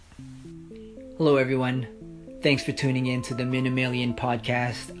Hello everyone, thanks for tuning in to the Minimillion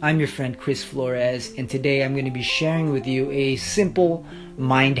podcast. I'm your friend Chris Flores, and today I'm going to be sharing with you a simple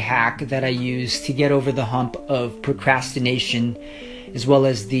mind hack that I use to get over the hump of procrastination, as well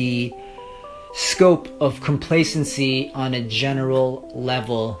as the scope of complacency on a general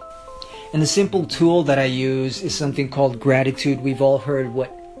level. And the simple tool that I use is something called gratitude. We've all heard of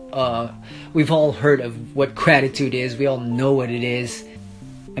what gratitude is. We all know what it is.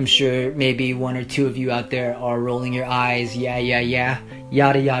 I'm sure maybe one or two of you out there are rolling your eyes. Yeah,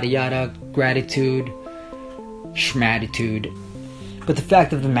 yada yada, gratitude, schmatitude. But the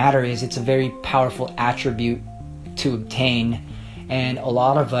fact of the matter is, it's a very powerful attribute to obtain, and a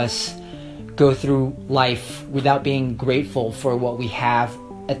lot of us go through life without being grateful for what we have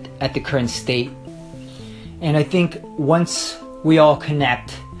at the current state. And I think once we all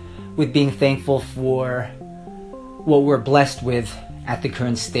connect with being thankful for what we're blessed with at the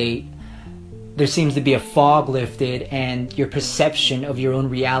current state, there seems to be a fog lifted, and your perception of your own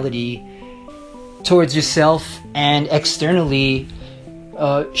reality towards yourself and externally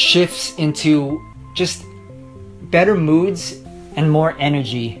shifts into just better moods and more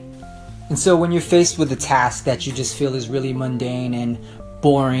energy. And so when you're faced with a task that you just feel is really mundane and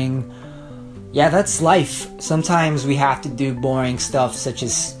boring, yeah, that's life. Sometimes we have to do boring stuff, such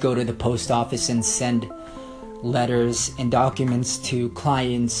as go to the post office and send letters and documents to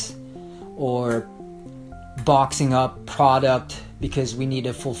clients, or boxing up product because we need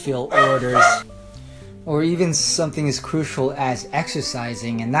to fulfill orders, or even something as crucial as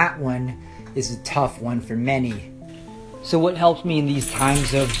exercising, and that one is a tough one for many. So what helps me in these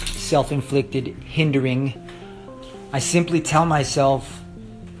times of self-inflicted hindering, I simply tell myself,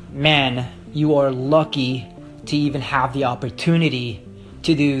 man, you are lucky to even have the opportunity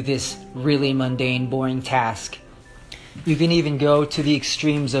to do this really mundane, boring task. You can even go to the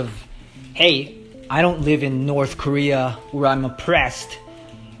extremes of, hey, I don't live in North Korea where I'm oppressed.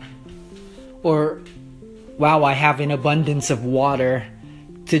 Or, wow, I have an abundance of water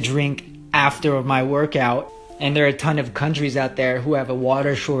to drink after my workout. And there are a ton of countries out there who have a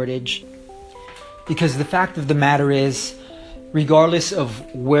water shortage. Because the fact of the matter is, regardless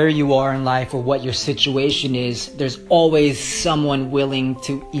of where you are in life or what your situation is, there's always someone willing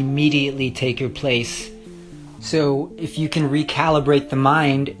to immediately take your place. So if you can recalibrate the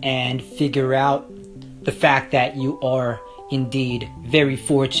mind and figure out the fact that you are indeed very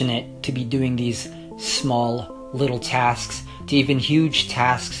fortunate to be doing these small little tasks to even huge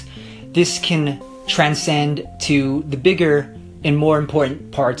tasks, this can transcend to the bigger and more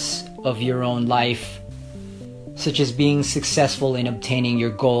important parts of your own life, such as being successful in obtaining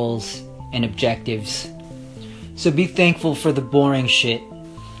your goals and objectives. So be thankful for the boring shit.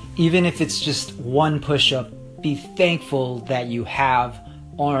 Even if it's just one push-up, be thankful that you have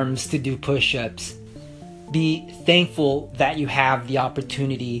arms to do push-ups. Be thankful that you have the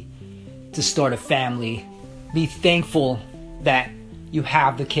opportunity to start a family. Be thankful that you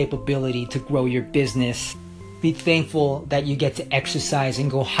have the capability to grow your business. Be thankful that you get to exercise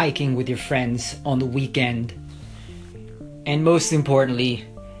and go hiking with your friends on the weekend. And most importantly,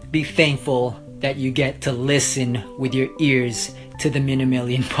 be thankful that you get to listen with your ears to the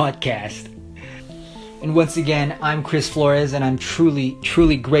Minimillion podcast. And once again, I'm Chris Flores, and I'm truly,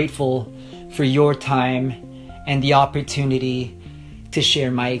 truly grateful for your time and the opportunity to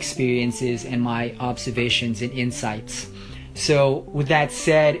share my experiences and my observations and insights. So with that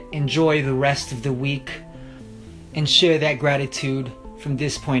said, enjoy the rest of the week and share that gratitude from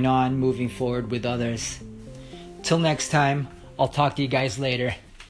this point on moving forward with others. Till next time, I'll talk to you guys later.